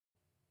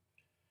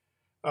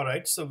All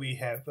right, so we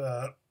have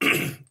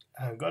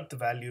got the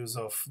values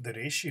of the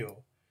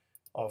ratio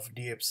of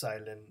d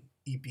epsilon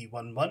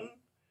EP11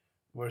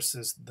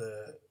 versus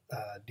the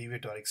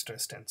deviatoric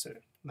stress tensor,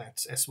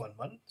 that's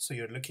S11. So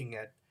you're looking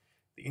at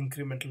the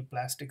incremental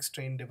plastic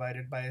strain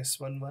divided by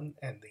S11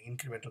 and the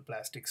incremental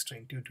plastic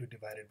strain 22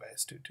 divided by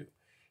S22.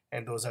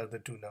 And those are the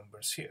two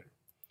numbers here.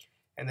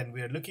 And then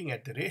we are looking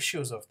at the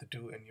ratios of the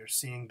two, and you're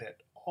seeing that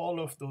all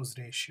of those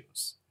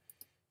ratios,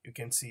 you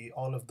can see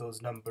all of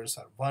those numbers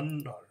are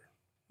 1 or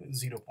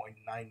 0.999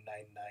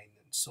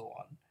 and so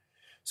on.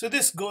 So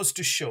this goes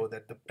to show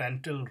that the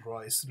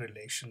Prandtl-Royce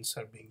relations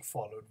are being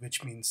followed,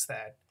 which means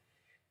that,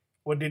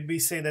 what did we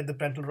say that the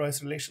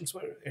Prandtl-Royce relations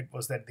were? It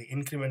was that the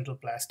incremental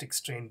plastic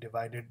strain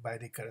divided by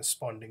the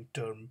corresponding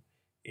term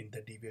in the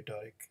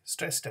deviatoric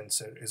stress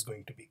tensor is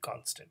going to be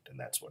constant, and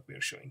that's what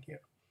we're showing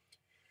here.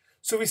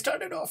 So we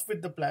started off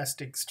with the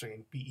plastic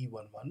strain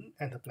PE11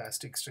 and the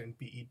plastic strain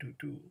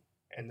PE22,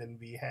 and then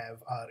we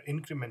have our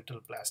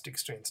incremental plastic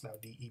strains now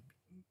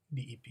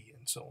DEP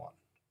and so on.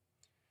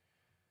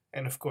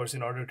 And of course,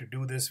 in order to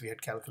do this, we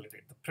had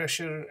calculated the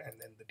pressure and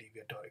then the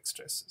deviatoric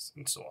stresses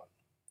and so on.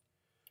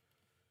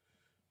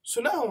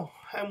 So now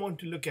I want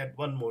to look at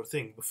one more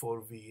thing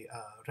before we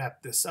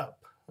wrap this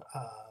up,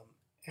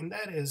 and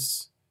that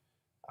is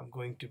I'm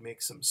going to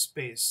make some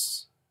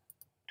space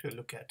to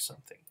look at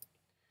something.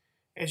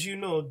 As you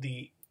know,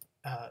 the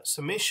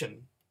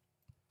summation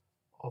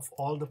of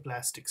all the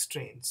plastic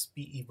strains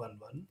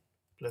PE11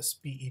 plus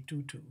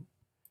PE22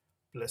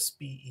 plus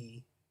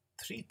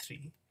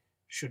PE33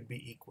 should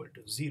be equal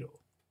to 0.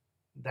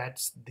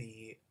 That's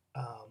the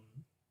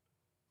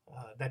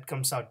that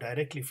comes out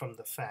directly from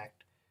the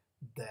fact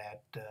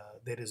that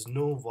there is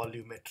no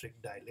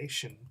volumetric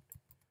dilation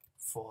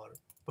for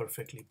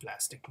perfectly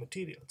plastic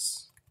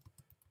materials.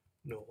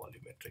 No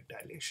volumetric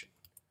dilation.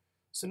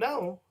 So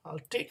now I'll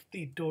take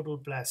the total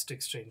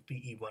plastic strain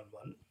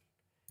PE11,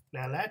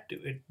 and I'll add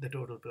to it the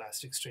total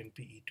plastic strain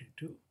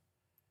PE22,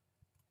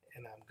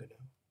 and I'm going to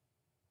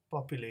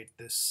populate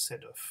this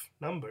set of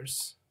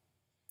numbers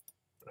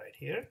right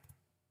here.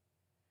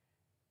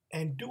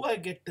 And do I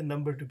get the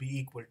number to be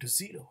equal to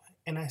 0?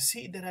 And I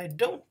see that I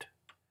don't.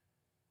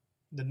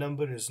 The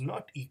number is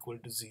not equal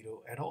to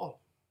 0 at all.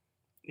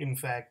 In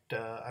fact,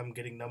 I'm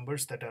getting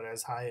numbers that are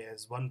as high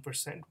as 1%,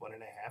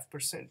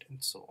 1.5%,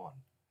 and so on.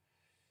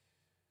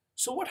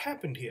 So what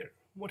happened here?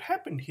 What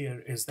happened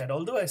here is that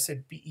although I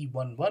said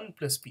PE11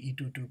 plus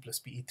PE22 plus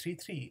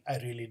PE33, I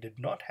really did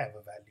not have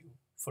a value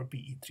for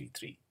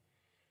PE33.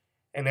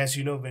 And as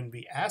you know, when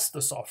we asked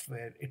the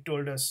software, it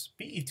told us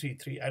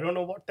PE33. I don't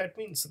know what that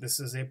means. This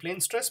is a plain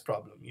stress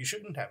problem. You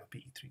shouldn't have a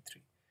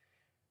PE33.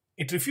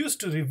 It refused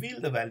to reveal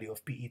the value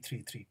of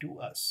PE33 to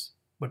us,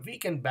 but we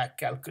can back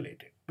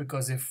calculate it,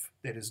 because if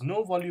there is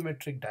no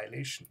volumetric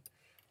dilation,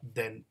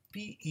 then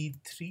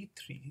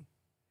PE33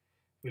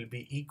 will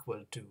be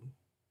equal to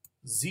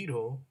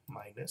 0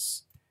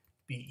 minus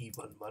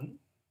PE11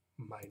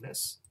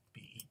 minus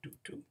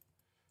PE22.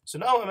 So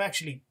now I'm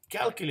actually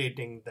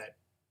calculating that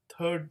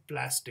third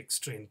plastic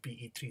strain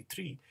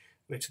PE33,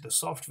 which the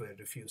software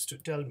refused to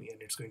tell me,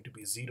 and it's going to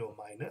be 0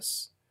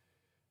 minus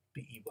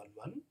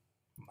PE11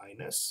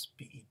 minus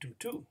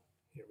PE22.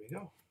 Here we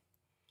go.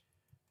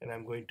 And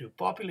I'm going to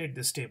populate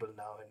this table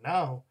now, and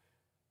now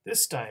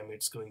this time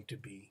it's going to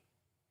be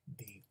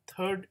the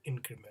third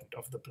increment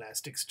of the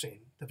plastic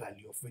strain, the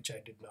value of which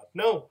I did not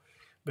know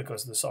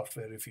because the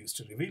software refused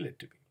to reveal it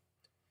to me.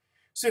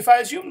 So if I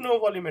assume no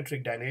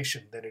volumetric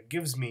dilation, then it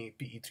gives me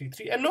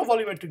PE33, and no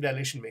volumetric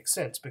dilation makes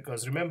sense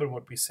because remember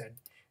what we said,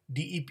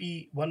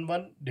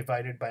 DEP11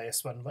 divided by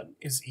S11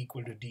 is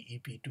equal to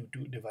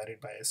DEP22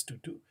 divided by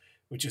S22,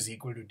 which is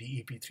equal to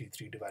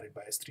DEP33 divided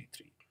by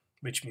S33,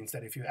 which means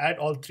that if you add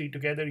all three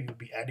together, you'll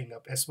be adding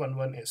up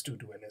S11,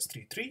 S22, and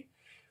S33,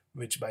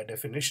 which by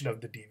definition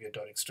of the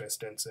deviatoric stress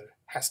tensor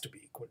has to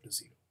be equal to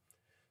 0.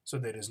 So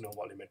there is no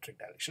volumetric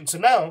dilation. So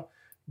now,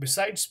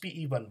 besides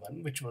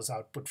PE11, which was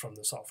output from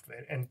the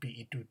software, and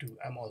PE22,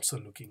 I'm also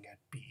looking at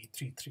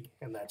PE33,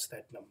 and that's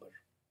that number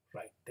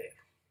right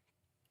there.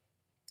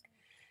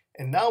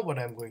 And now what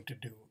I'm going to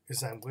do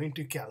is I'm going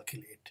to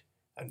calculate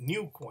a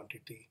new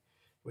quantity,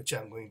 which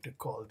I'm going to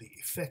call the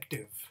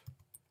effective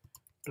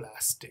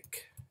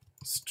plastic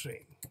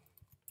strain.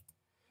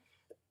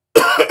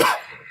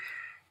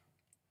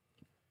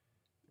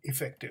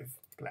 Effective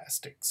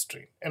plastic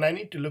strain. And I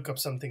need to look up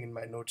something in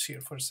my notes here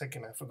for a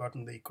second. I've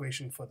forgotten the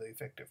equation for the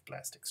effective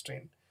plastic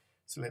strain.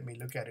 So let me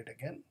look at it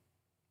again.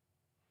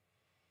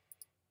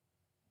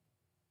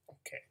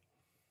 Okay.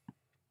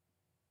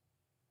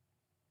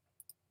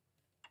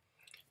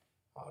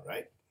 All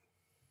right.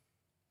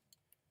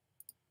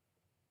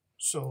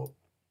 So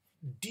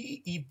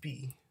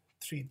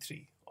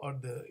DEP33, or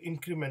the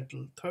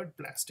incremental third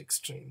plastic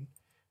strain,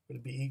 will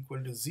be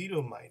equal to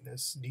 0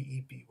 minus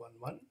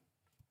DEP11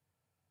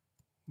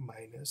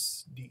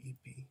 minus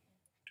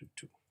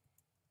DEP22.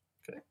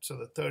 Correct? So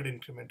the third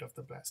increment of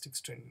the plastic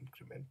strain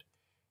increment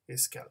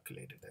is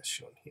calculated as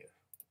shown here.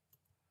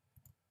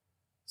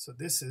 So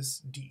this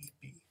is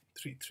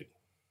DEP33.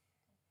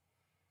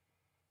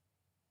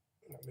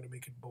 I'm going to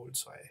make it bold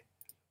so I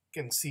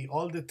can see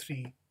all the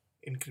three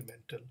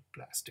incremental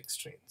plastic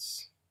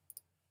strains.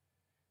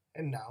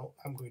 And now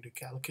I'm going to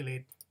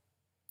calculate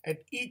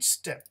at each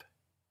step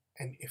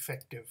an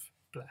effective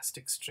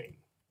plastic strain.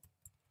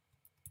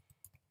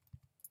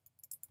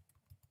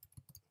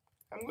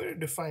 I'm going to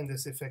define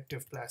this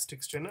effective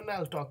plastic strain, and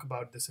I'll talk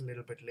about this a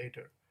little bit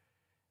later,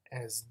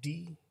 as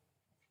DEP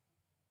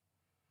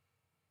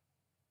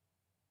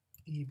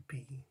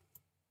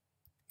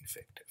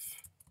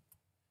effective.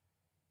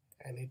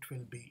 And it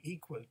will be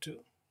equal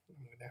to,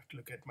 I'm going to have to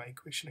look at my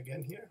equation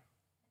again here.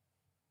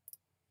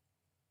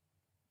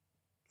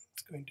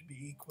 It's going to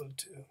be equal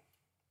to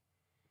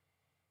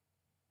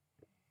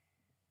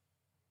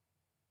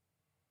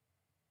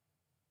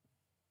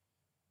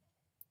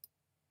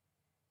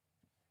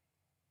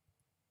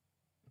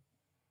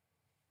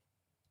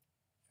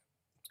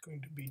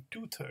going to be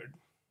 2/3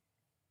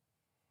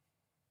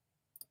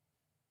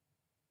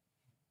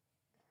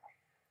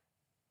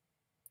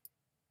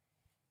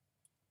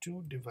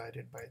 2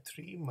 divided by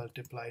 3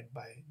 multiplied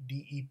by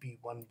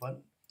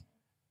DEP11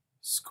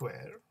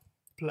 square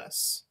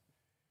plus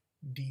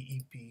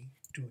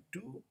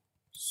DEP22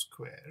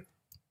 square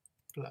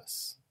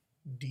plus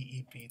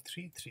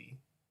DEP33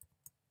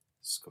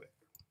 square.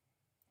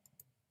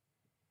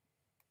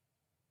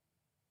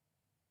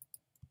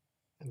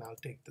 And I'll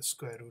take the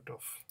square root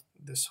of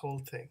this whole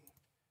thing,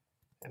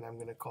 and I'm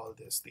going to call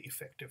this the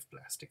effective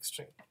plastic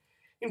strain.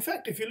 In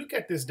fact, if you look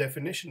at this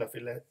definition of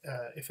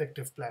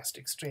effective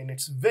plastic strain,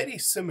 it's very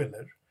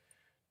similar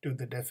to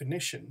the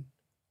definition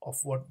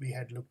of what we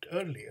had looked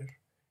earlier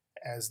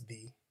as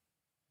the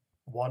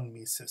von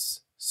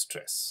Mises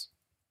stress.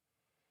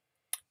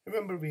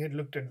 Remember, we had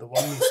looked at the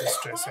von Mises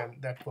stress,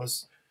 and that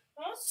was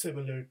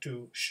similar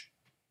to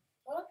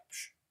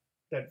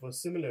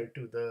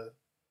the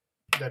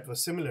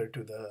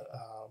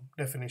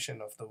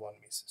definition of the von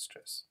Mises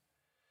stress.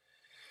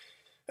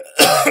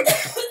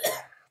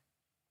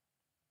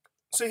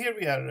 So here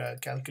we are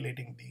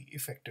calculating the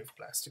effective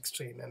plastic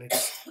strain, and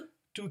it's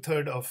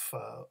 2/3 of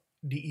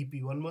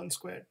DEP11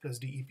 squared plus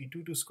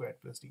DEP22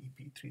 squared plus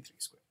DEP33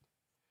 squared.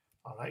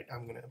 All right,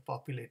 I'm going to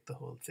populate the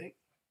whole thing.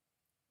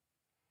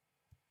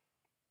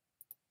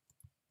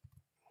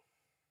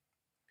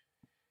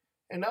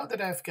 And now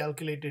that I've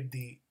calculated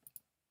the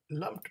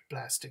lumped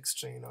plastic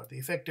strain or the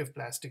effective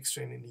plastic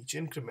strain in each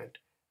increment,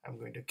 I'm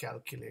going to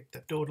calculate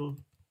the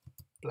total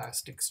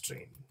plastic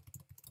strain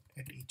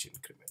at each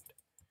increment.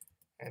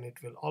 And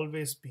it will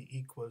always be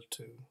equal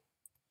to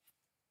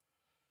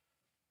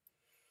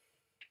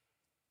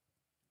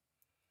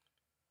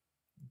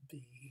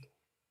the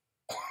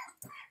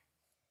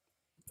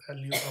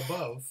value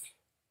above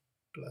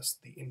plus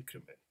the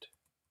increment.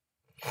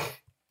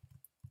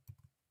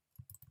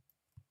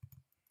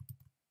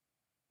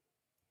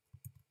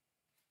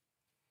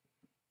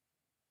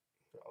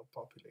 I'll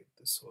populate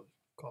this whole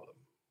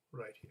column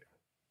right here.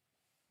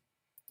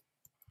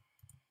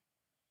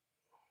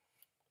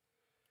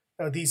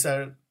 Now these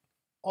are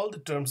all the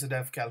terms that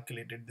I've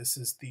calculated. This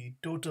is the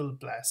total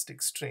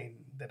plastic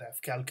strain that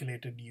I've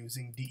calculated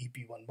using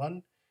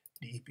DEP11,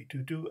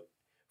 DEP22.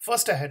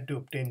 First I had to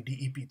obtain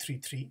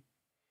DEP33,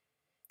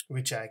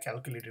 which I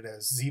calculated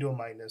as 0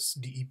 minus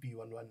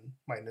DEP11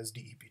 minus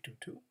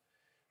DEP22.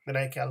 Then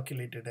I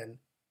calculated an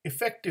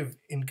effective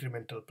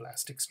incremental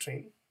plastic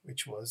strain,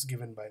 which was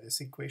given by this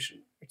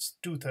equation. It's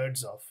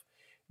 2/3 of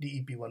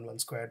DEP11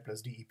 squared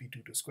plus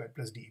DEP22 squared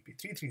plus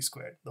DEP33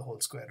 squared, the whole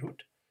square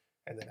root.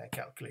 And then I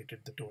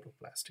calculated the total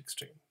plastic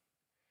strain.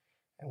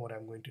 And what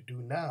I'm going to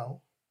do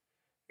now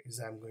is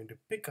I'm going to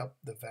pick up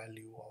the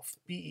value of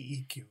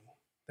PEEQ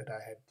that I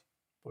had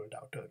pulled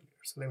out earlier.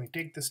 So let me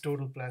take this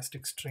total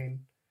plastic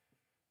strain,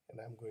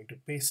 and I'm going to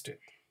paste it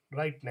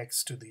right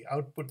next to the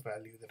output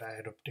value that I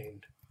had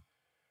obtained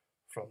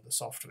from the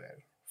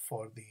software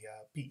for the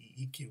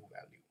PEEQ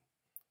value.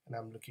 And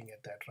I'm looking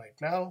at that right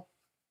now.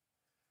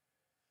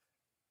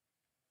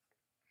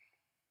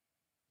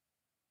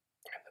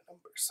 And the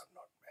numbers